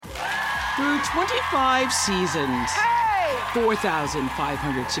Through 25 seasons, Hey!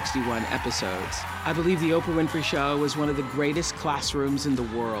 4,561 episodes, I believe The Oprah Winfrey Show was one of the greatest classrooms in the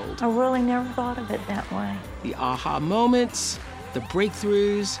world. I really never thought of it that way. The aha moments, the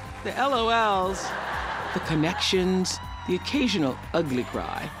breakthroughs, the LOLs, the connections, the occasional ugly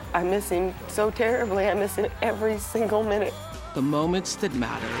cry. I miss him so terribly. I miss him every single minute. The moments that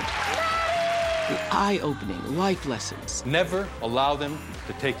mattered. The eye-opening life lessons. Never allow them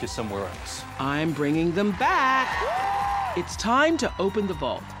to take you somewhere else. I'm bringing them back. It's time to open the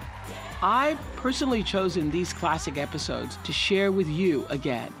vault. I've personally chosen these classic episodes to share with you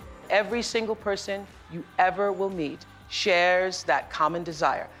again. Every single person you ever will meet shares that common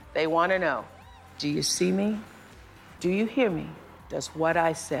desire. They want to know, do you see me? Do you hear me? Does what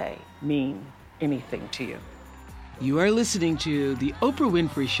I say mean anything to you? You are listening to The Oprah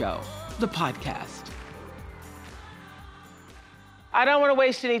Winfrey Show, the podcast. I don't want to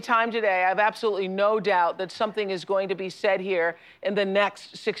waste any time today. I have absolutely no doubt that something is going to be said here in the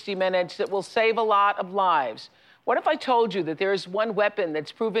next 60 minutes that will save a lot of lives. What if I told you that there is one weapon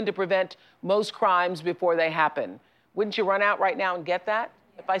that's proven to prevent most crimes before they happen? Wouldn't you run out right now and get that?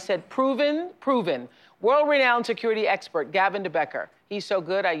 If I said proven, proven. World-renowned security expert Gavin DeBecker, he's so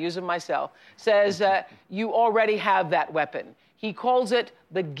good I use him myself, says you already have that weapon. He calls it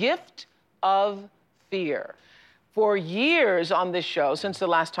the gift of fear. For years on this show, since the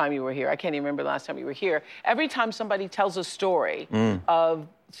last time you were here, I can't even remember the last time you were here, every time somebody tells a story of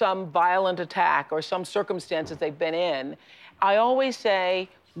some violent attack or some circumstances they've been in, I always say,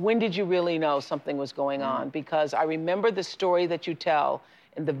 when did you really know something was going on? Because I remember the story that you tell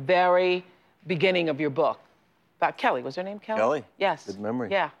in the very beginning of your book about Kelly. Was her name Kelly? Kelly. Yes. Good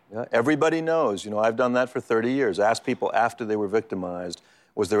memory. Yeah. Everybody knows. You know, I've done that for 30 years. Ask people after they were victimized,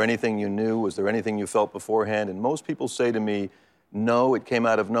 was there anything you knew? Was there anything you felt beforehand? And most people say to me, no, it came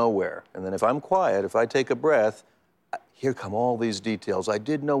out of nowhere. And then if I'm quiet, if I take a breath, here come all these details. I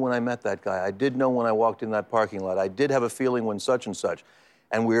did know when I met that guy. I did know when I walked in that parking lot. I did have a feeling when such and such.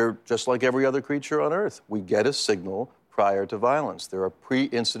 And we're just like every other creature on earth. We get a signal prior to violence. There are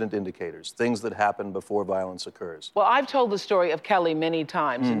pre-incident indicators, things that happen before violence occurs. Well, I've told the story of Kelly many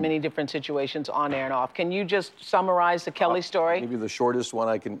times in many different situations, on air and off. Can you just summarize the Kelly story? I'll give you the shortest one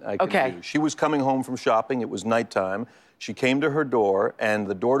I can Okay. do. She was coming home from shopping. It was nighttime. She came to her door, and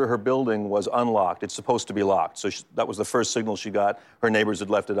the door to her building was unlocked. It's supposed to be locked. So that was the first signal she got. Her neighbors had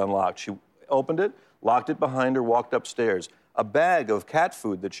left it unlocked. She opened it, locked it behind her, walked upstairs. A bag of cat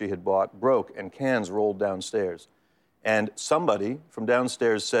food that she had bought broke, and cans rolled downstairs. And somebody from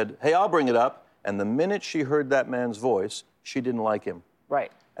downstairs said, hey, I'll bring it up. And the minute she heard that man's voice, she didn't like him.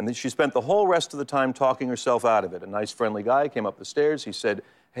 Right. And then she spent the whole rest of the time talking herself out of it. A nice, friendly guy came up the stairs. He said,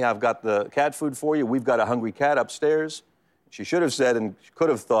 hey, I've got the cat food for you. We've got a hungry cat upstairs. She should have said and could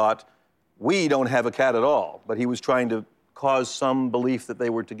have thought, we don't have a cat at all. But he was trying to cause some belief that they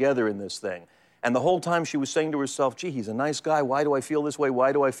were together in this thing. And the whole time she was saying to herself, gee, he's a nice guy. Why do I feel this way?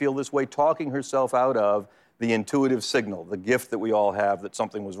 Why do I feel this way? Talking herself out of the intuitive signal, the gift that we all have that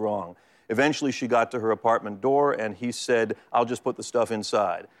something was wrong. Eventually, she got to her apartment door, and he said, I'll just put the stuff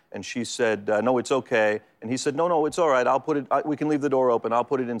inside. And she said, no, it's okay. And he said, no, it's all right. We can leave the door open. I'll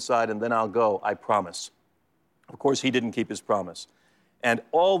put it inside, and then I'll go. I promise. Of course, he didn't keep his promise. And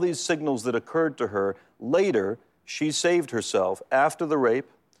all these signals that occurred to her, later, she saved herself. After the rape,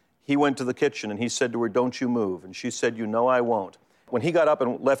 he went to the kitchen, and he said to her, don't you move. And she said, you know I won't. When he got up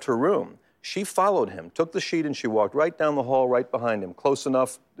and left her room, she followed him, took the sheet, and she walked right down the hall right behind him, close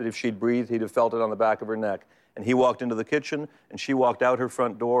enough that if she'd breathed, he'd have felt it on the back of her neck. And he walked into the kitchen, and she walked out her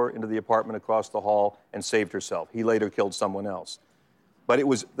front door into the apartment across the hall and saved herself. He later killed someone else. But it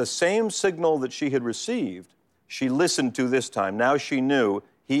was the same signal that she had received, she listened to this time. Now she knew,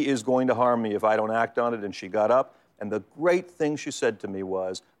 he is going to harm me if I don't act on it, and she got up. And the great thing she said to me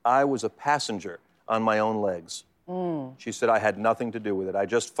was, I was a passenger on my own legs. She said, I had nothing to do with it. I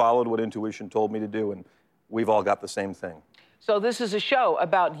just followed what intuition told me to do, and we've all got the same thing. So this is a show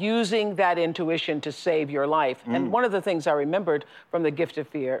about using that intuition to save your life. And one of the things I remembered from The Gift of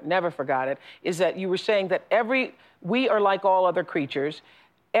Fear, never forgot it, is that you were saying that we are like all other creatures.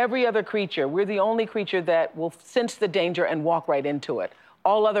 Every other creature, we're the only creature that will sense the danger and walk right into it.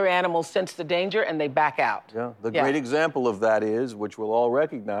 All other animals sense the danger and they back out. Yeah, the great example of that is, which we'll all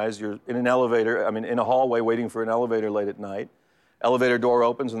recognize, you're in an elevator, in a hallway waiting for an elevator late at night. Elevator door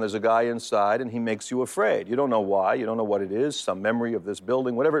opens and there's a guy inside and he makes you afraid. You don't know why, you don't know what it is, some memory of this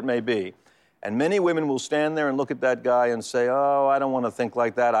building, whatever it may be. And many women will stand there and look at that guy and say, oh, I don't want to think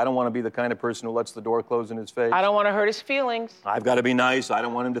like that. I don't want to be the kind of person who lets the door close in his face. I don't want to hurt his feelings. I've got to be nice. I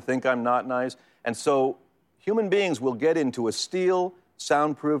don't want him to think I'm not nice. And so human beings will get into a steel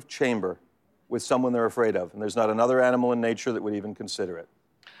soundproof chamber with someone they're afraid of. And there's not another animal in nature that would even consider it.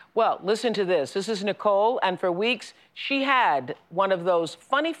 Well, listen to this. This is Nicole, and for weeks, she had one of those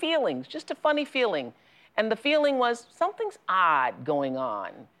funny feelings, just a funny feeling. And the feeling was something's odd going on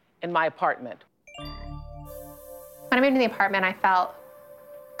in my apartment. When I moved to the apartment, I felt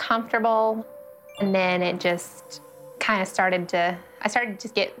comfortable, and then it just kind of started to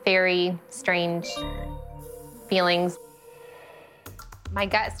just get very strange feelings. My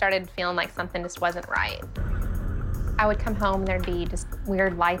gut started feeling like something just wasn't right. I would come home and there'd be just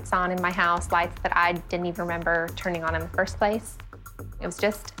weird lights on in my house, lights that I didn't even remember turning on in the first place. It was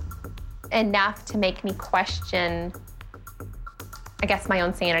just enough to make me question, I guess, my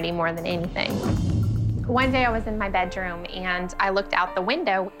own sanity more than anything. One day I was in my bedroom and I looked out the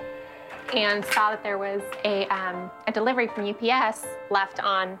window and saw that there was a delivery from UPS left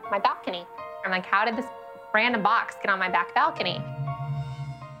on my balcony. I'm like, how did this random box get on my back balcony?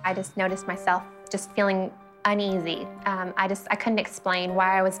 I just noticed myself just feeling uneasy. I couldn't explain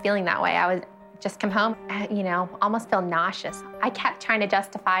why I was feeling that way. I was just come home, almost feel nauseous. I kept trying to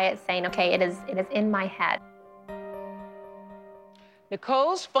justify it, saying, okay, it is in my head.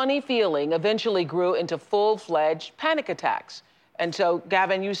 Nicole's funny feeling eventually grew into full-fledged panic attacks. And so,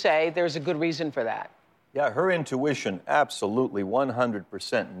 Gavin, you say there's a good reason for that. Yeah, her intuition absolutely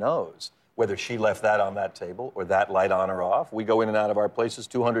 100% knows whether she left that on that table or that light on or off. We go in and out of our places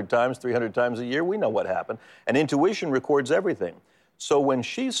 200 times, 300 times a year. We know what happened. And intuition records everything. So when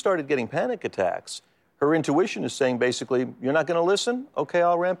she started getting panic attacks, her intuition is saying basically, you're not going to listen? Okay,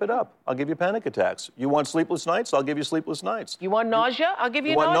 I'll ramp it up. I'll give you panic attacks. You want sleepless nights? I'll give you sleepless nights. You want nausea? I'll give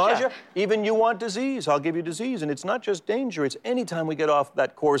you nausea. You want nausea? Even you want disease? I'll give you disease. And it's not just danger. It's any time we get off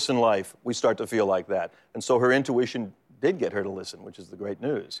that course in life, we start to feel like that. And so her intuition did get her to listen, which is the great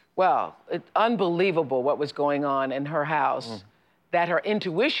news. Well, it's unbelievable what was going on in her house that her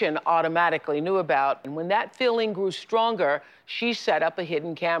intuition automatically knew about. And when that feeling grew stronger, she set up a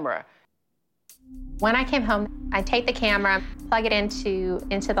hidden camera. When I came home, I take the camera, plug it into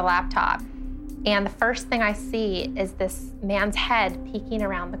the laptop, and the first thing I see is this man's head peeking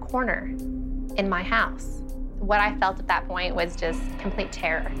around the corner in my house. What I felt at that point was just complete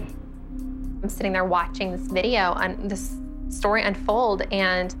terror. I'm sitting there watching this video and this story unfold,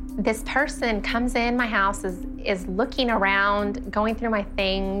 and this person comes in my house, is looking around, going through my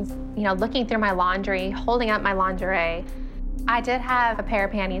things, looking through my laundry, holding up my lingerie. I did have a pair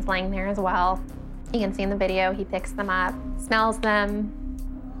of panties laying there as well. You can see in the video, he picks them up, smells them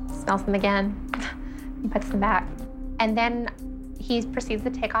again, he puts them back. And then he proceeds to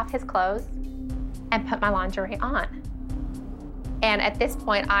take off his clothes and put my lingerie on. And at this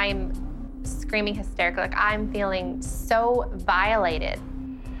point, I'm screaming hysterically, like I'm feeling so violated.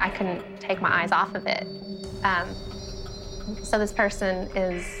 I couldn't take my eyes off of it. So this person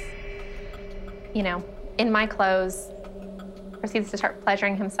is, in my clothes, proceeds to start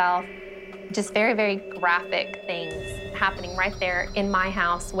pleasuring himself. Just very, very graphic things happening right there in my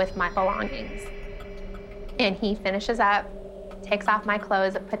house with my belongings. And he finishes up, takes off my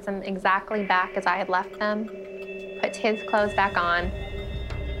clothes, puts them exactly back as I had left them, puts his clothes back on,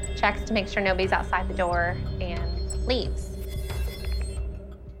 checks to make sure nobody's outside the door, and leaves.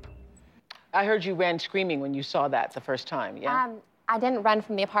 I heard you ran screaming when you saw that the first time, yeah? I didn't run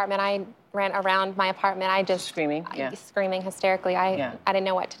from the apartment. I ran around my apartment. I just... Screaming, yeah. Screaming hysterically. I didn't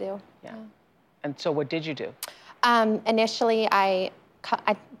know what to do. Yeah. And so what did you do? Initially, I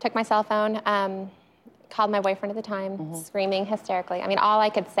took my cell phone, called my boyfriend at the time, screaming hysterically. I mean, all I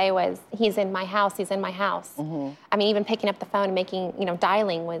could say was, he's in my house, he's in my house. I mean, even picking up the phone and making,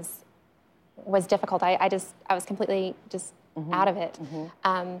 dialing was difficult. I was completely just out of it.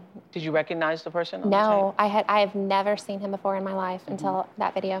 Did you recognize the person? No, I have never seen him before in my life until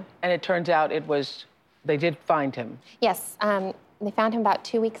that video. And it turns out they did find him. Yes, they found him about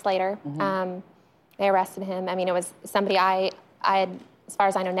 2 weeks later. They arrested him. I mean, it was somebody I had, as far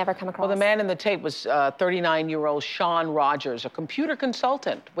as I know, never come across. Well, the man in the tape was 39-year-old Sean Rogers, a computer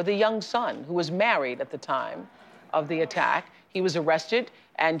consultant with a young son who was married at the time of the attack. He was arrested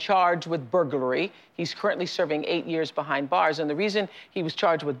and charged with burglary. He's currently serving 8 years behind bars. And the reason he was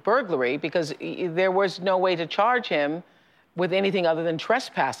charged with burglary, because there was no way to charge him with anything other than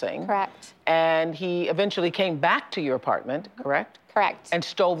trespassing. Correct. And he eventually came back to your apartment, correct? Correct. And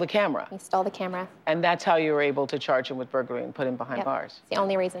stole the camera. He stole the camera. And that's how you were able to charge him with burglary and put him behind bars. It's the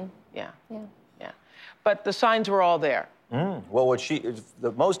only reason. Yeah. But the signs were all there. Well,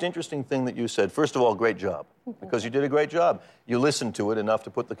 the most interesting thing that you said, first of all, great job, because you did a great job. You listened to it enough to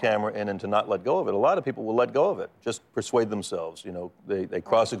put the camera in and to not let go of it. A lot of people will let go of it, just persuade themselves, they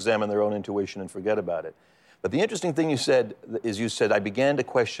cross-examine their own intuition and forget about it. But the interesting thing you said is I began to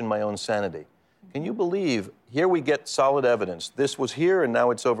question my own sanity. Can you believe, here we get solid evidence. This was here and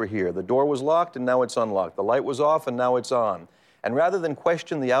now it's over here. The door was locked and now it's unlocked. The light was off and now it's on. And rather than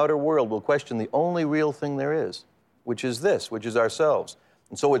question the outer world, we'll question the only real thing there is, which is this, which is ourselves.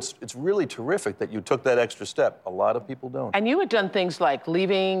 And so it's really terrific that you took that extra step. A lot of people don't. And you had done things like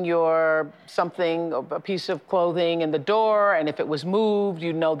leaving your something, a piece of clothing in the door, and if it was moved,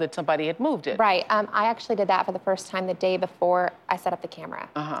 you know that somebody had moved it. Right. I actually did that for the first time the day before I set up the camera.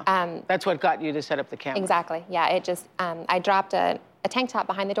 That's what got you to set up the camera. Exactly. Yeah. It just, I dropped a tank top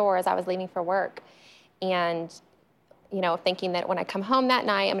behind the door as I was leaving for work. And, you know, thinking that when I come home that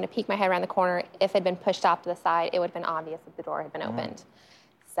night, I'm going to peek my head around the corner. If it had been pushed off to the side, it would have been obvious that the door had been opened.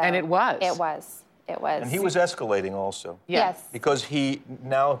 So, and it was. It was. It was. And he was escalating also. Yes. Because he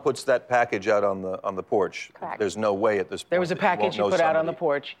now puts that package out on the porch. Correct. There's no way at this point. There was a package you put out on the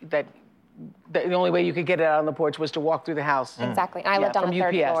porch that the only way you could get it out on the porch was to walk through the house. Exactly. And I lived on the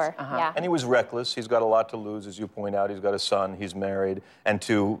third floor. Yeah. And he was reckless. He's got a lot to lose, as you point out. He's got a son. He's married. And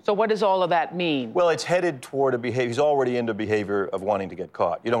So what does all of that mean? Well, it's headed toward a behavior. He's already into behavior of wanting to get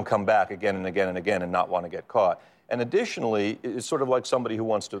caught. You don't come back again and again and again and not want to get caught. And additionally, it's sort of like somebody who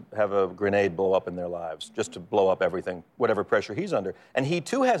wants to have a grenade blow up in their lives, just to blow up everything, whatever pressure he's under. And he,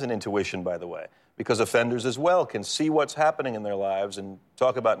 too, has an intuition, by the way, because offenders as well can see what's happening in their lives and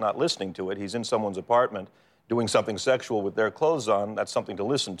talk about not listening to it. He's in someone's apartment doing something sexual with their clothes on. That's something to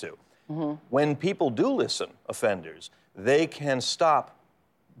listen to. When people do listen, offenders, they can stop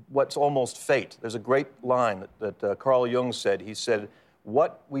what's almost fate. There's a great line that Carl Jung said. He said,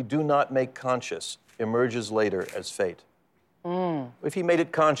 "What we do not make conscious emerges later as fate." If he made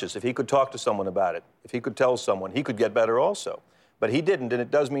it conscious, if he could talk to someone about it, if he could tell someone, he could get better also. But he didn't, and it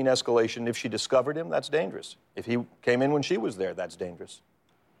does mean escalation. If she discovered him, that's dangerous. If he came in when she was there, that's dangerous.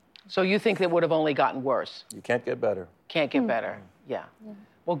 So you think it would have only gotten worse? You can't get better. Can't get better. Yeah.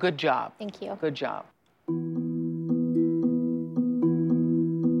 Well, good job. Thank you. Good job.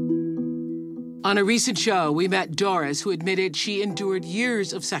 On a recent show, we met Doris, who admitted she endured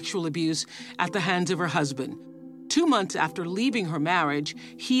years of sexual abuse at the hands of her husband. 2 months after leaving her marriage,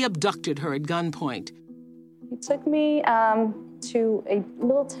 he abducted her at gunpoint. He took me to a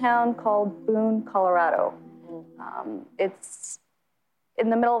little town called Boone, Colorado. It's in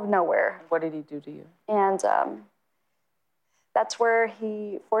the middle of nowhere. What did he do to you? And that's where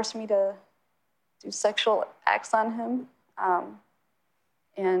he forced me to do sexual acts on him.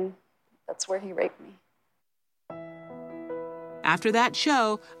 And that's where he raped me. After that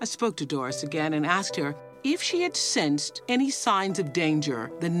show, I spoke to Doris again and asked her if she had sensed any signs of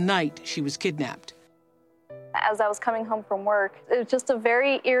danger the night she was kidnapped. As I was coming home from work, it was just a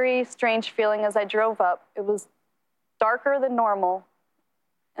very eerie, strange feeling as I drove up. It was darker than normal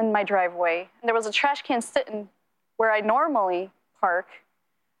in my driveway. And there was a trash can sitting where I normally park,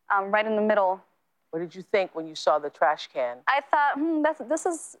 right in the middle. What did you think when you saw the trash can? I thought, this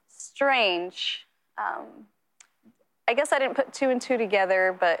is strange. I guess I didn't put two and two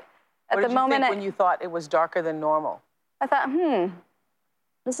together, but at the moment... What did you think when you thought it was darker than normal? I thought,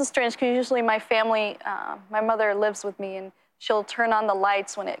 this is strange, because usually my family, my mother lives with me, and she'll turn on the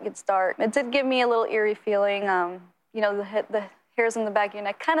lights when it gets dark. It did give me a little eerie feeling, you know, the hairs in the back of your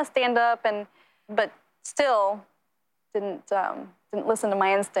neck kind of stand up, but still didn't listen to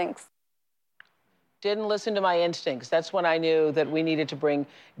my instincts. Didn't listen to my instincts. That's when I knew that we needed to bring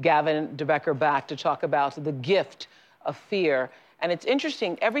Gavin DeBecker back to talk about the gift of fear. And it's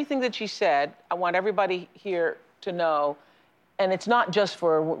interesting, everything that she said, I want everybody here to know, and it's not just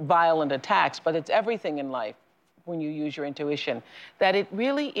for violent attacks, but it's everything in life when you use your intuition, that it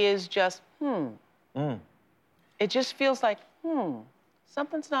really is just, It just feels like,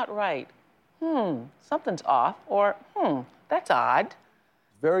 something's not right. Something's off, or, that's odd.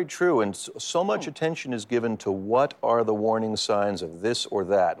 Very true, and so much attention is given to what are the warning signs of this or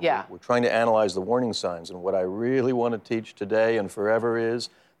that. Yeah. We're trying to analyze the warning signs, and what I really want to teach today and forever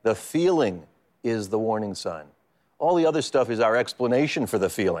is the feeling is the warning sign. All the other stuff is our explanation for the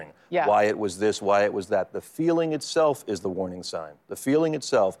feeling. Yeah. Why it was this, why it was that. The feeling itself is the warning sign. The feeling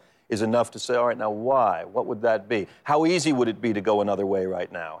itself is enough to say, all right, now why? What would that be? How easy would it be to go another way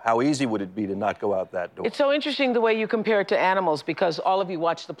right now? How easy would it be to not go out that door? It's so interesting the way you compare it to animals, because all of you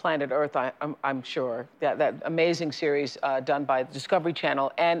watch The Planet Earth, I'm sure, that amazing series done by the Discovery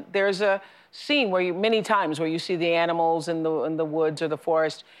Channel. And there's a scene where many times where you see the animals in the woods or the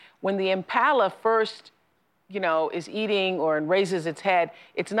forest. When the impala first, is eating or raises its head,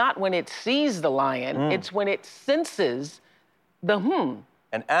 it's not when it sees the lion, it's when it senses the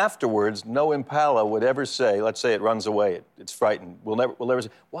And afterwards, no impala would ever say, let's say it runs away, it's frightened. We'll never say,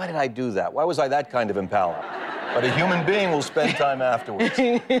 why did I do that? Why was I that kind of impala? But a human being will spend time afterwards.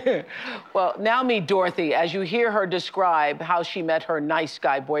 Well, now meet Dorothy as you hear her describe how she met her nice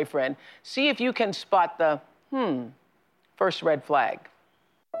guy boyfriend. See if you can spot the, first red flag.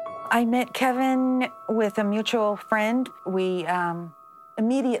 I met Kevin with a mutual friend. We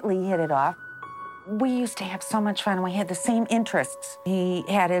immediately hit it off. We used to have so much fun. We had the same interests. He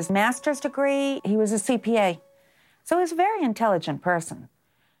had his master's degree. He was a CPA. So he was a very intelligent person.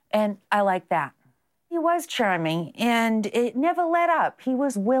 And I liked that. He was charming, and it never let up. He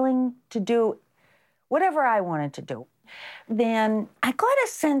was willing to do whatever I wanted to do. Then I got a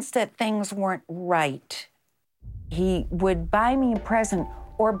sense that things weren't right. He would buy me a present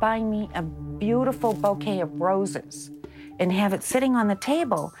or buy me a beautiful bouquet of roses and have it sitting on the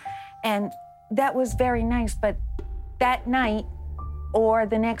table. And that was very nice, but that night or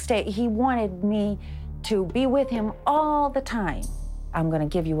the next day, he wanted me to be with him all the time. I'm gonna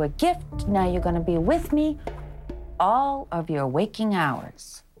give you a gift, now you're gonna be with me all of your waking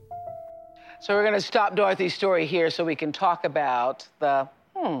hours. So we're gonna stop Dorothy's story here so we can talk about the,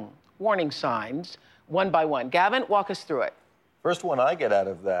 warning signs one by one. Gavin, walk us through it. First one I get out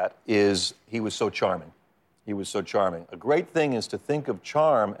of that is he was so charming. He was so charming. A great thing is to think of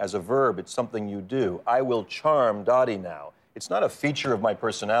charm as a verb. It's something you do. I will charm Dottie now. It's not a feature of my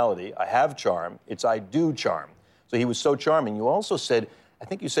personality. I have charm. It's I do charm. So he was so charming. You also said, I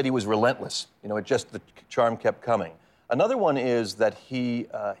think you said he was relentless. You know, the charm kept coming. Another one is that he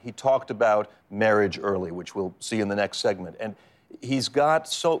talked about marriage early, which we'll see in the next segment. And he's got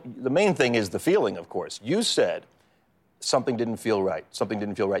the main thing is the feeling, of course. You said, something didn't feel right. Something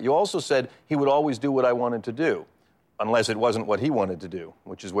didn't feel right. You also said he would always do what I wanted to do, unless it wasn't what he wanted to do,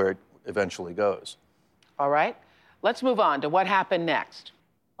 which is where it eventually goes. All right. Let's move on to what happened next.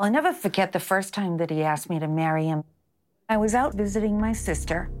 I'll never forget the first time that he asked me to marry him. I was out visiting my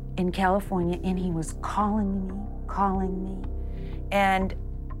sister in California, and he was calling me. And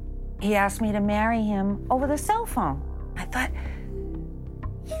he asked me to marry him over the cell phone. I thought,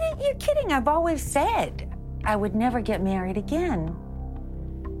 you're kidding. I've always said I would never get married again.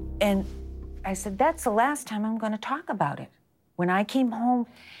 And I said, that's the last time I'm going to talk about it. When I came home,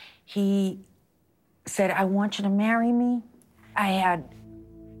 he said, I want you to marry me. I had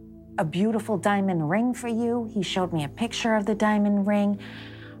a beautiful diamond ring for you. He showed me a picture of the diamond ring.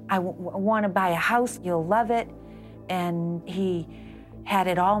 I want to buy a house. You'll love it. And he had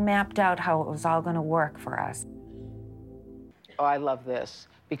it all mapped out how it was all going to work for us. Oh, I love this.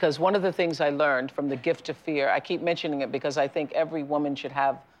 Because one of the things I learned from The Gift of Fear, I keep mentioning it because I think every woman should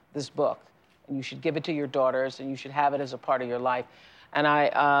have this book. And you should give it to your daughters, and you should have it as a part of your life. And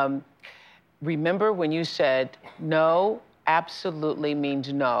I remember when you said, no absolutely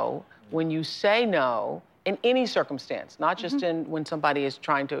means no. When you say no, in any circumstance, not just when somebody is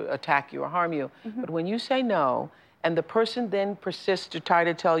trying to attack you or harm you, but when you say no, and the person then persists to try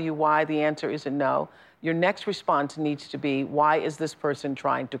to tell you why the answer isn't no, your next response needs to be, why is this person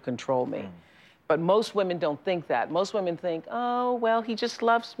trying to control me? But most women don't think that. Most women think, oh, well, he just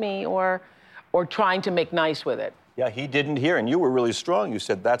loves me, or trying to make nice with it. Yeah, he didn't hear, and you were really strong. You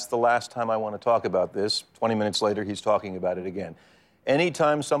said, that's the last time I want to talk about this. 20 minutes later, he's talking about it again.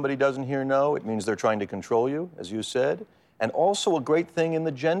 Anytime somebody doesn't hear no, it means they're trying to control you, as you said. And also a great thing in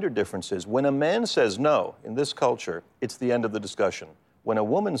the gender differences. When a man says no, in this culture, it's the end of the discussion. When a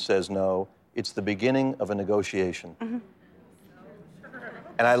woman says no, it's the beginning of a negotiation. And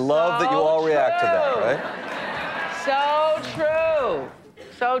I love that you all react to that, right? So true.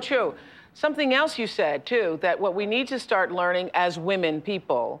 So true. Something else you said, too, that what we need to start learning as women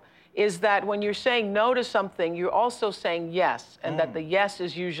people is that when you're saying no to something, you're also saying yes, and that the yes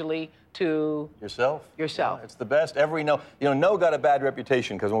is usually to yourself. Yourself. Yeah, it's the best. Every no. You know, no got a bad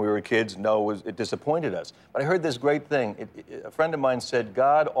reputation because when we were kids, it disappointed us. But I heard this great thing. A friend of mine said,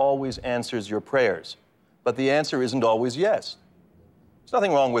 God always answers your prayers, but the answer isn't always yes. There's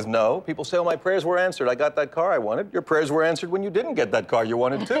nothing wrong with no. People say, oh, my prayers were answered. I got that car I wanted. Your prayers were answered when you didn't get that car you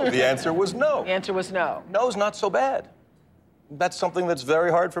wanted too. The answer was no. The answer was no. No's not so bad. That's something that's very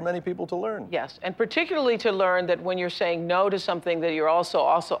hard for many people to learn. Yes, and particularly to learn that when you're saying no to something, that you're also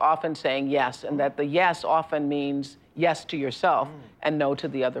often saying yes, and that the yes often means yes to yourself and no to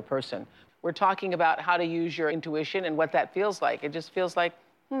the other person. We're talking about how to use your intuition and what that feels like. It just feels like,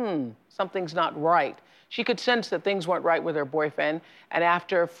 something's not right. She could sense that things weren't right with her boyfriend, and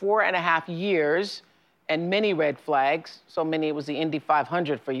after 4.5 years and many red flags, so many it was the Indy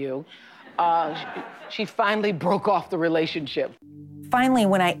 500 for you, she finally broke off the relationship. Finally,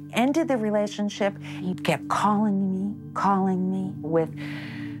 when I ended the relationship, he kept calling me with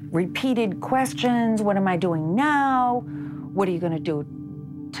repeated questions. What am I doing now? What are you gonna do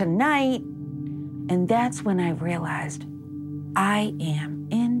tonight? And that's when I realized I am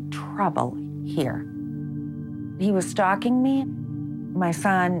in trouble here. He was stalking me. My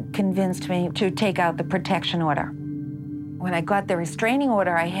son convinced me to take out the protection order. When I got the restraining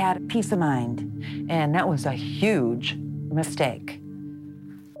order, I had peace of mind, and that was a huge mistake.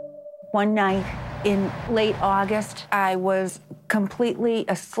 One night in late August, I was completely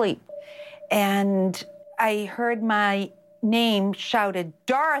asleep, and I heard my name shouted,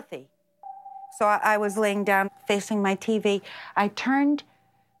 "Dorothy." So I was laying down facing my TV. I turned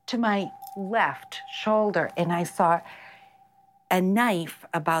to my left shoulder, and I saw a knife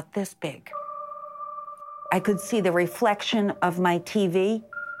about this big. I could see the reflection of my TV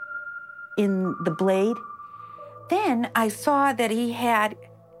in the blade. Then I saw that he had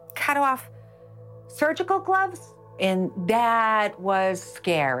cut off surgical gloves, and that was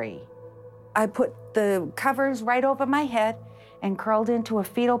scary. I put the covers right over my head and curled into a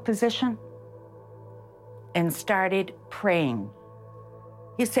fetal position and started praying.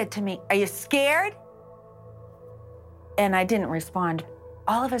 He said to me, "Are you scared?" And I didn't respond.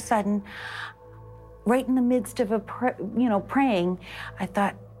 All of a sudden, right in the midst of praying, I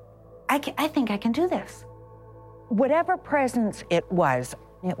thought, I think I can do this. Whatever presence it was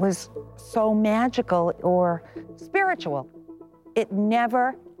so magical or spiritual. It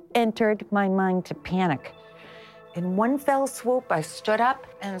never entered my mind to panic. In one fell swoop, I stood up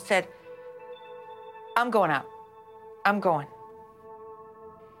and said, "I'm going out. I'm going."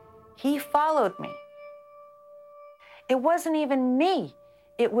 He followed me. It wasn't even me.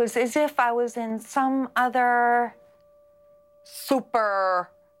 It was as if I was in some other super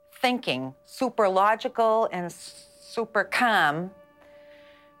thinking, super logical and super calm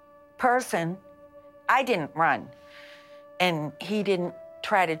person. I didn't run, and he didn't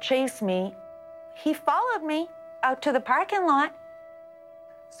try to chase me. He followed me out to the parking lot.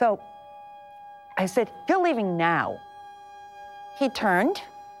 So I said, "You're leaving now." He turned,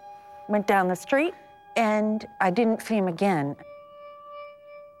 went down the street, and I didn't see him again.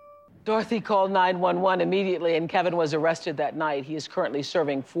 Dorothy called 911 immediately, and Kevin was arrested that night. He is currently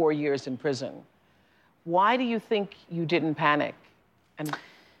serving 4 years in prison. Why do you think you didn't panic? And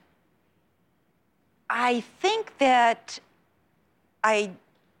I think that I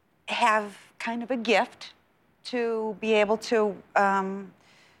have kind of a gift to be able to,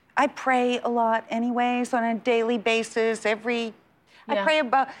 I pray a lot anyways on a daily basis, I pray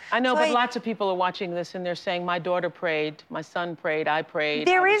about... I know, so but lots of people are watching this and they're saying, my daughter prayed, my son prayed, I prayed,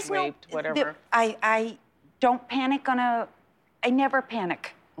 there I was is raped, whatever. I don't panic I never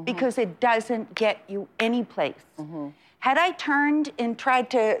panic because it doesn't get you any place. Had I turned and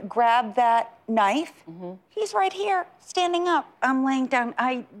tried to grab that knife, he's right here, standing up. I'm laying down.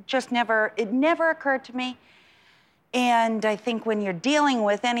 It never occurred to me. And I think when you're dealing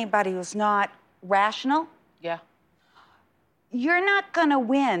with anybody who's not rational, you're not gonna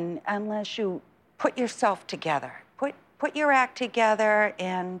win unless you put yourself together. Put your act together,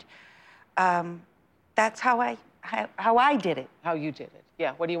 and that's how I did it. How you did it.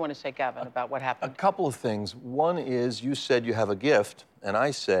 Yeah, what do you want to say, Gavin, about what happened? A couple of things. One is you said you have a gift, and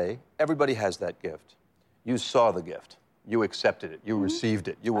I say everybody has that gift. You saw the gift. You accepted it. You received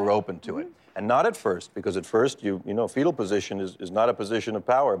it. You were open to it. And not at first, because at first, you know, fetal position is not a position of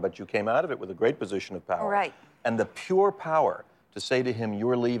power, but you came out of it with a great position of power. Right. And the pure power to say to him,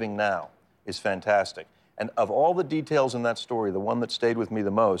 "You're leaving now," is fantastic. And of all the details in that story, the one that stayed with me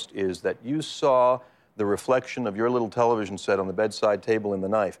the most is that you saw the reflection of your little television set on the bedside table in the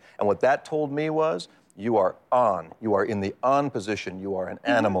knife. And what that told me was, you are on. You are in the on position. You are an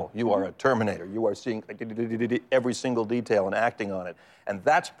animal. You are a Terminator. You are seeing every single detail and acting on it. And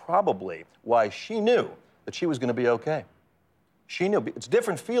that's probably why she knew that she was going to be okay. She knew. It's a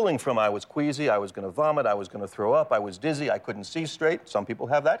different feeling from I was queasy, I was going to vomit, I was going to throw up, I was dizzy, I couldn't see straight. Some people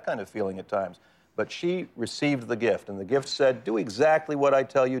have that kind of feeling at times. But she received the gift, and the gift said, "Do exactly what I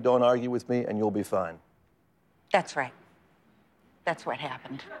tell you, don't argue with me, and you'll be fine." That's right. That's what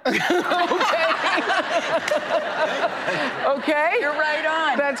happened. Okay. You're right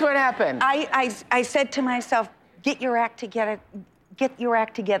on. That's what happened. I said to myself, get your act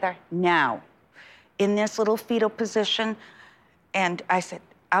together now. In this little fetal position. And I said,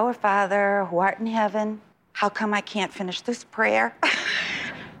 "Our Father, who art in heaven, how come I can't finish this prayer?"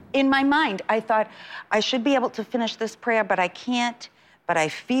 In my mind, I thought, I should be able to finish this prayer, but I can't. But I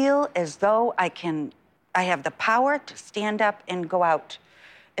feel as though I have the power to stand up and go out.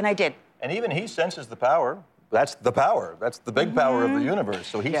 And I did. And even he senses the power. That's the power. That's the big power of the universe.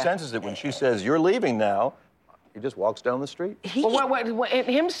 So he senses it when she says, "You're leaving now." He just walks down the street.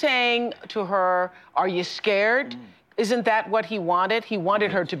 Him saying to her, "Are you scared?" Isn't that what he wanted? He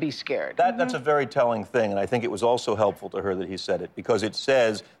wanted her to be scared. That's a very telling thing, and I think it was also helpful to her that he said it, because it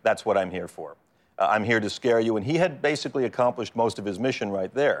says, that's what I'm here for. I'm here to scare you, and he had basically accomplished most of his mission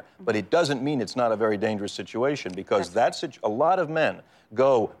right there. But it doesn't mean it's not a very dangerous situation, because a lot of men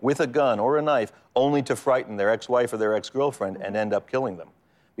go with a gun or a knife only to frighten their ex-wife or their ex-girlfriend and end up killing them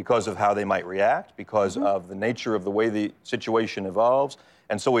because of how they might react, because of the nature of the way the situation evolves.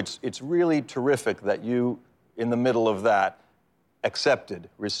 And so it's really terrific that you, in the middle of that, accepted,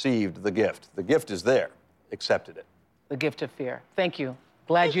 received the gift. The gift is there. Accepted it. The gift of fear. Thank you.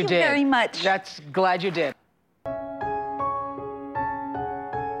 Glad you did. Thank you very much. Glad you did.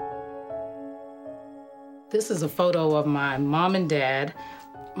 This is a photo of my mom and dad.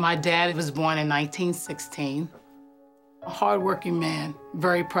 My dad was born in 1916. A hardworking man,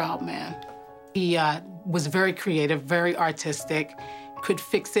 very proud man. He was very creative, very artistic, could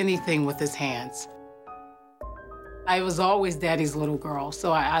fix anything with his hands. I was always Daddy's little girl,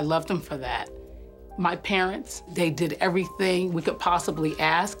 so I loved him for that. My parents, they did everything we could possibly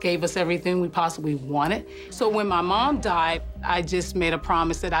ask, gave us everything we possibly wanted. So when my mom died, I just made a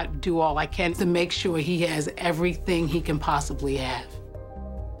promise that I'd do all I can to make sure he has everything he can possibly have.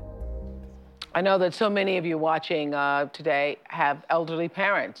 I know that so many of you watching today have elderly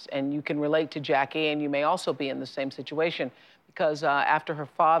parents, and you can relate to Jackie, and you may also be in the same situation, because after her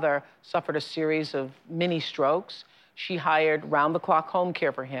father suffered a series of mini strokes, she hired round-the-clock home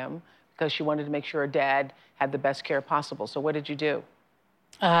care for him because she wanted to make sure her dad had the best care possible. So what did you do?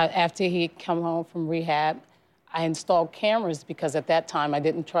 After he'd come home from rehab, I installed cameras because at that time I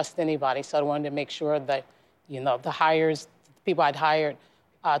didn't trust anybody, so I wanted to make sure that, the people I'd hired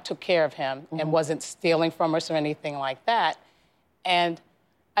took care of him and wasn't stealing from us or anything like that. And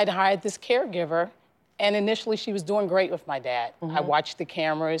I'd hired this caregiver, and initially she was doing great with my dad. I watched the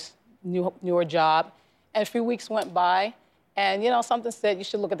cameras, knew her job, and a few weeks went by, and something said you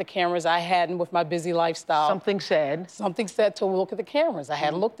should look at the cameras. I hadn't with my busy lifestyle. Something said to look at the cameras. I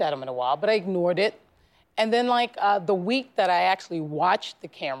hadn't looked at them in a while, but I ignored it. And then the week that I actually watched the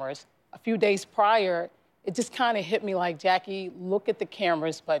cameras, a few days prior, it just kind of hit me like, Jackie, look at the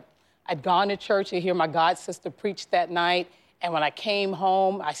cameras. But I'd gone to church to hear my god sister preach that night. And when I came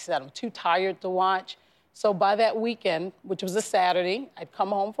home, I said, I'm too tired to watch. So by that weekend, which was a Saturday, I'd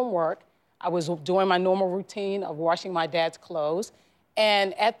come home from work. I was doing my normal routine of washing my dad's clothes.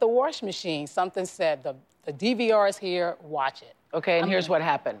 And at the wash machine, something said, the DVR is here, watch it. Okay, and here's what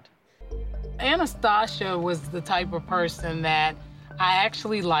happened. Anastasia was the type of person that I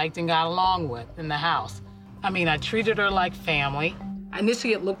actually liked and got along with in the house. I mean, I treated her like family. I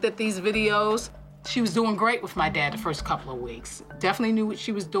initially had looked at these videos. She was doing great with my dad the first couple of weeks. Definitely knew what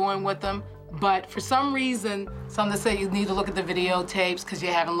she was doing with him. But for some reason, some said you need to look at the videotapes because you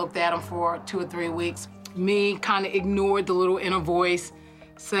haven't looked at them for 2 or 3 weeks. Me kind of ignored the little inner voice,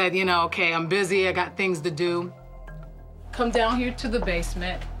 said, okay, I'm busy, I got things to do. Come down here to the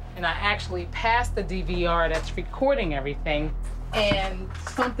basement, and I actually passed the DVR that's recording everything, and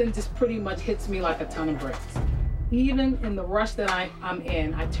something just pretty much hits me like a ton of bricks. Even in the rush that I'm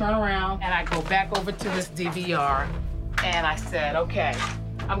in, I turn around and I go back over to this DVR, and I said, okay,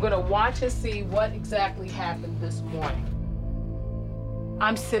 I'm gonna watch and see what exactly happened this morning.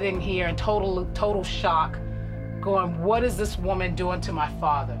 I'm sitting here in total shock, going, what is this woman doing to my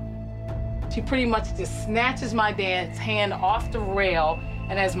father? She pretty much just snatches my dad's hand off the rail,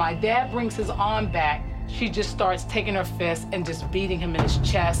 and as my dad brings his arm back, she just starts taking her fist and just beating him in his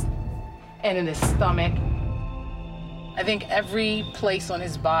chest and in his stomach. I think every place on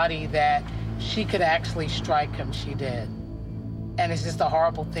his body that she could actually strike him, she did. And it's just a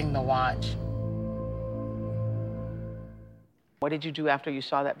horrible thing to watch. What did you do after you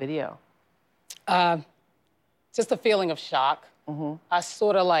saw that video? Just a feeling of shock. I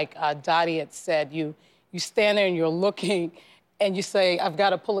sort of like Dottie had said, you stand there and you're looking and you say, I've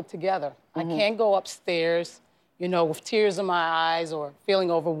got to pull it together. I can't go upstairs, with tears in my eyes or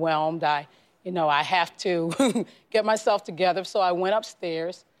feeling overwhelmed. I have to get myself together. So I went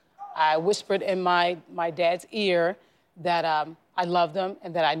upstairs. I whispered in my dad's ear that I loved him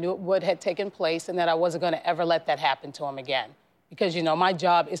and that I knew what had taken place and that I wasn't going to ever let that happen to him again. Because, my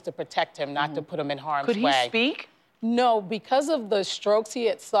job is to protect him, not to put him in harm's way. Could he speak? No, because of the strokes he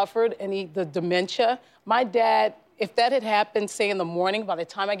had suffered and the dementia, my dad, if that had happened, say, in the morning, by the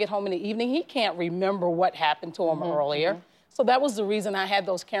time I get home in the evening, he can't remember what happened to him earlier. So that was the reason I had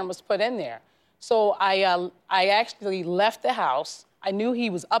those cameras put in there. So I actually left the house. I knew he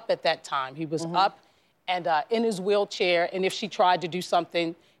was up at that time. He was up, and in his wheelchair, and if she tried to do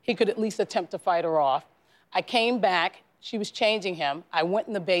something, he could at least attempt to fight her off. I came back, she was changing him. I went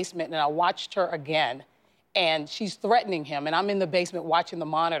in the basement and I watched her again, and she's threatening him, and I'm in the basement watching the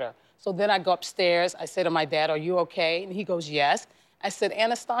monitor. So then I go upstairs, I say to my dad, "Are you okay?" And he goes, "Yes." I said,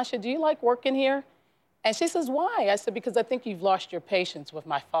 "Anastasia, do you like working here?" And she says, "Why?" I said, "Because I think you've lost your patience with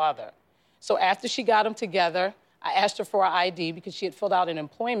my father." So after she got them together, I asked her for her ID because she had filled out an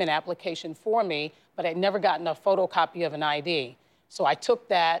employment application for me, but I'd never gotten a photocopy of an ID. So I took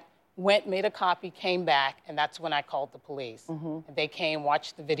that, went, made a copy, came back, and that's when I called the police. And they came,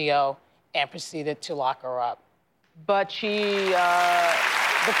 watched the video, and proceeded to lock her up. But she,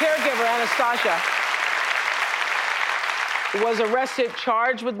 the caregiver, Anastasia, was arrested,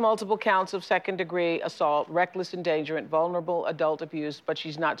 charged with multiple counts of second-degree assault, reckless endangerment, vulnerable adult abuse, but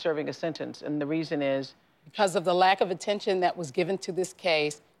she's not serving a sentence. And the reason is? Because of the lack of attention that was given to this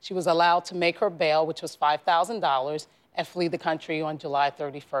case, she was allowed to make her bail, which was $5,000, and flee the country on July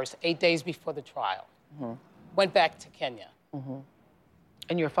 31st, 8 days before the trial. Went back to Kenya.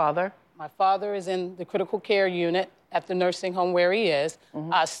 And your father? My father is in the critical care unit at the nursing home where he is.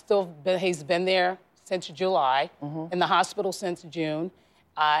 He's been there since July, in the hospital since June,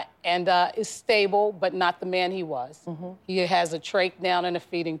 and is stable, but not the man he was. He has a trach down and a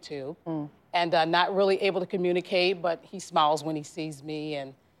feeding tube, and not really able to communicate, but he smiles when he sees me,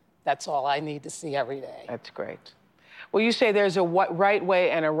 and that's all I need to see every day. That's great. Well, you say there's a right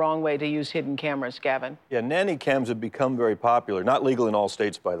way and a wrong way to use hidden cameras, Gavin. Yeah, nanny cams have become very popular. Not legal in all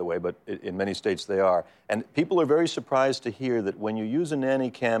states, by the way, but in many states they are. And people are very surprised to hear that when you use a nanny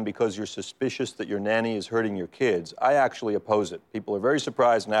cam because you're suspicious that your nanny is hurting your kids, I actually oppose it. People are very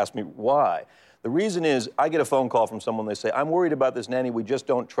surprised and ask me why. The reason is I get a phone call from someone, they say, "I'm worried about this nanny, we just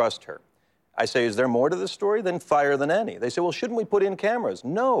don't trust her." I say, "Is there more to the story? Then fire the nanny." They say, "Well, shouldn't we put in cameras?"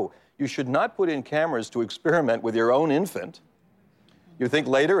 No, you should not put in cameras to experiment with your own infant. You think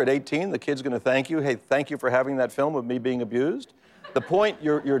later at 18, the kid's going to thank you, "Hey, thank you for having that film of me being abused"? The point,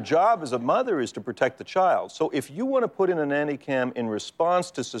 your job as a mother is to protect the child. So if you want to put in a nanny cam in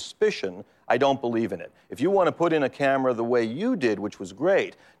response to suspicion, I don't believe in it. If you want to put in a camera the way you did, which was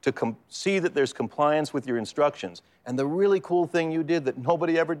great, to see that there's compliance with your instructions, and the really cool thing you did that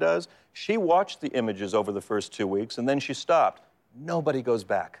nobody ever does, she watched the images over the first 2 weeks, and then she stopped. Nobody goes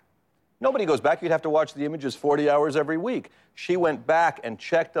back. Nobody goes back. You'd have to watch the images 40 hours every week. She went back and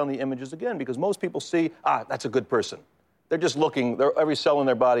checked on the images again because most people see, that's a good person. They're just looking, every cell in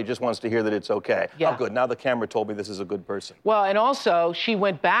their body just wants to hear that it's okay. Yeah. Oh, good, now the camera told me this is a good person. Well, and also, she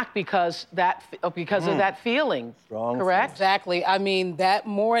went back because of that feeling, Strong correct? Exactly. I mean, that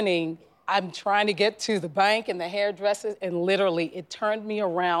morning, I'm trying to get to the bank and the hairdressers, and literally, it turned me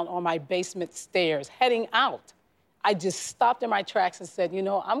around on my basement stairs, heading out. I just stopped in my tracks and said, you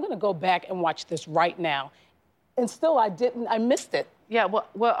know, I'm going to go back and watch this right now. And still, I missed it. Yeah,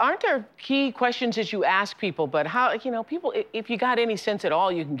 well, aren't there key questions that you ask people? But how, people, if you got any sense at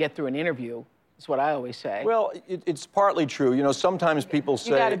all, you can get through an interview. That's what I always say. Well, it's partly true. Sometimes people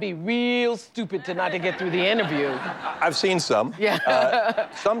say... You got to be real stupid to not to get through the interview. I've seen some. Yeah.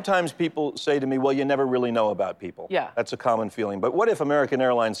 Sometimes people say to me, well, you never really know about people. Yeah. That's a common feeling. But what if American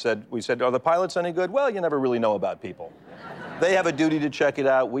Airlines said, are the pilots any good? Well, you never really know about people. They have a duty to check it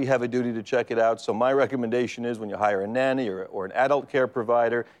out. We have a duty to check it out. So my recommendation is when you hire a nanny or an adult care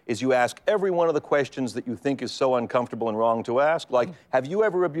provider is you ask every one of the questions that you think is so uncomfortable and wrong to ask. Like, have you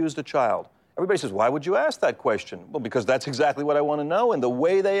ever abused a child? Everybody says, why would you ask that question? Well, because that's exactly what I want to know. And the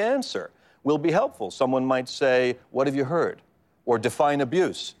way they answer will be helpful. Someone might say, what have you heard? Or define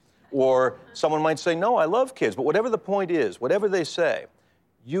abuse. Or someone might say, no, I love kids. But whatever the point is, whatever they say,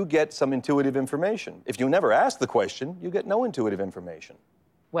 you get some intuitive information. If you never ask the question, you get no intuitive information.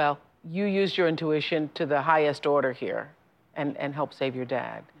 Well, you used your intuition to the highest order here and helped save your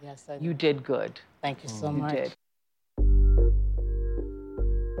dad. Yes, I did. You did good. Thank you so much. You did.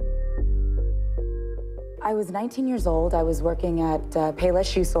 I was 19 years old. I was working at Payless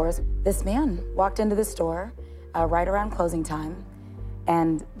Shoe Stores. This man walked into the store right around closing time.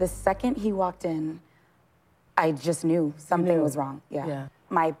 And the second he walked in, I just knew something was wrong. Yeah.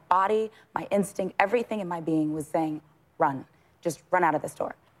 My body, my instinct, everything in my being was saying, run. Just run out of the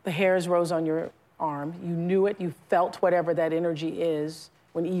store. The hairs rose on your arm. You knew it. You felt whatever that energy is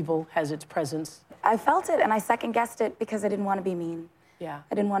when evil has its presence. I felt it, and I second-guessed it because I didn't want to be mean. Yeah.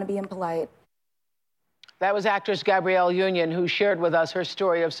 I didn't want to be impolite. That was actress Gabrielle Union, who shared with us her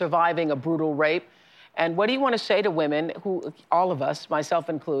story of surviving a brutal rape. And what do you want to say to women who, all of us, myself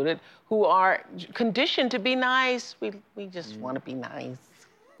included, who are conditioned to be nice? We just want to be nice.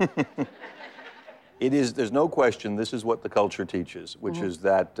 It is, there's no question, this is what the culture teaches, which is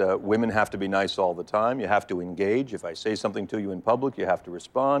that women have to be nice all the time. You have to engage. If I say something to you in public, you have to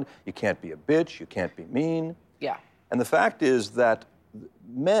respond. You can't be a bitch. You can't be mean. Yeah. And the fact is that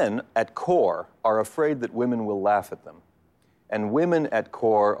men at core are afraid that women will laugh at them. And women at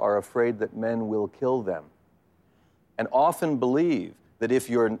core are afraid that men will kill them. And often believe that if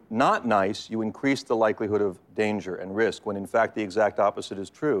you're not nice, you increase the likelihood of danger and risk, when in fact the exact opposite is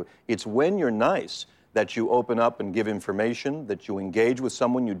true. It's when you're nice that you open up and give information, that you engage with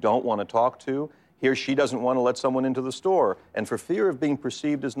someone you don't want to talk to. Here, she doesn't want to let someone into the store, and for fear of being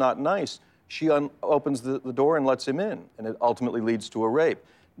perceived as not nice, she opens the door and lets him in, and it ultimately leads to a rape.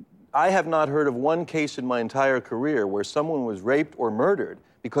 I have not heard of one case in my entire career where someone was raped or murdered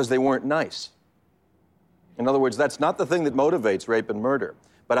because they weren't nice. In other words, that's not the thing that motivates rape and murder.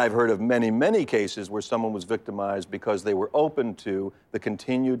 But I've heard of many, many cases where someone was victimized because they were open to the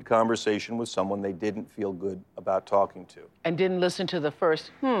continued conversation with someone they didn't feel good about talking to. And didn't listen to the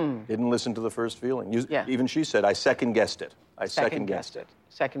first, Didn't listen to the first feeling. Yeah. Even she said, I second-guessed it. I second-guessed it.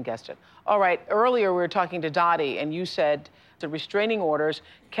 Second-guessed it. All right, earlier we were talking to Dottie, and you said the restraining orders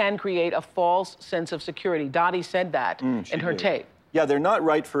can create a false sense of security. Dottie said that in her tape. Yeah, they're not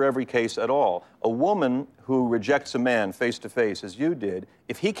right for every case at all. A woman who rejects a man face-to-face, as you did,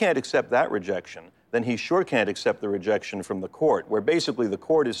 if he can't accept that rejection, then he sure can't accept the rejection from the court, where basically the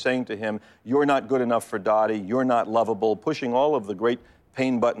court is saying to him, you're not good enough for Dottie, you're not lovable, pushing all of the great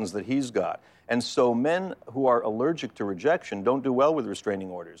pain buttons that he's got. And so men who are allergic to rejection don't do well with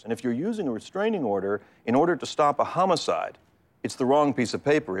restraining orders. And if you're using a restraining order in order to stop a homicide, it's the wrong piece of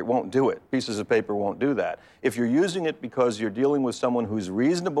paper. It won't do it. Pieces of paper won't do that. If you're using it because you're dealing with someone who's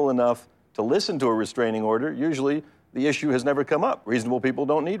reasonable enough to listen to a restraining order, usually the issue has never come up. Reasonable people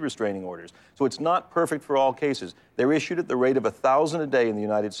don't need restraining orders. So it's not perfect for all cases. They're issued at the rate of 1,000 a day in the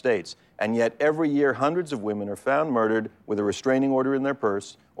United States, and yet every year hundreds of women are found murdered with a restraining order in their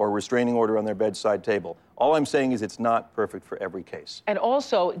purse or a restraining order on their bedside table. All I'm saying is it's not perfect for every case. And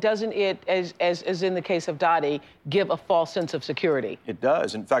also, doesn't it, as in the case of Dottie, give a false sense of security? It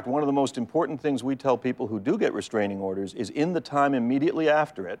does. In fact, one of the most important things we tell people who do get restraining orders is in the time immediately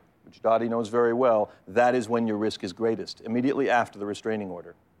after it, which Dottie knows very well, that is when your risk is greatest, immediately after the restraining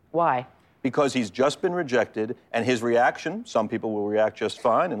order. Why? Because he's just been rejected, and his reaction, some people will react just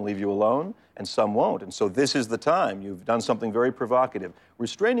fine and leave you alone, and some won't. And so this is the time. You've done something very provocative.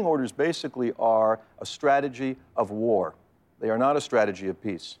 Restraining orders basically are a strategy of war. They are not a strategy of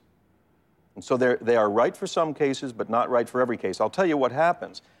peace. And so they are right for some cases, but not right for every case. I'll tell you what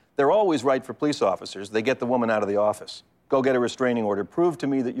happens. They're always right for police officers. They get the woman out of the office. Go get a restraining order. Prove to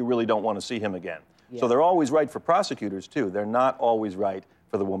me that you really don't want to see him again. Yeah. So they're always right for prosecutors, too. They're not always right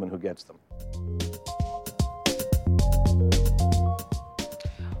for the woman who gets them.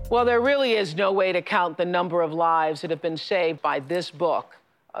 Well, there really is no way to count the number of lives that have been saved by this book,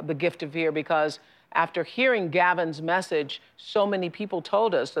 The Gift of Fear, because after hearing Gavin's message, so many people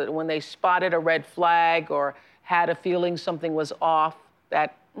told us that when they spotted a red flag or had a feeling something was off,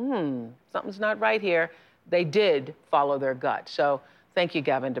 that, something's not right here, they did follow their gut. So thank you,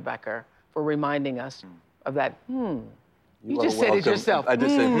 Gavin DeBecker, for reminding us of that, You just said it yourself. I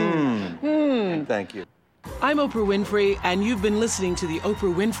just said, Thank you. I'm Oprah Winfrey, and you've been listening to The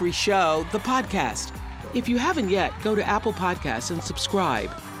Oprah Winfrey Show, the podcast. If you haven't yet, go to Apple Podcasts and subscribe,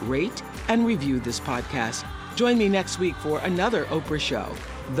 rate, and review this podcast. Join me next week for another Oprah Show,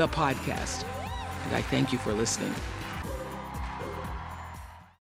 the podcast. And I thank you for listening.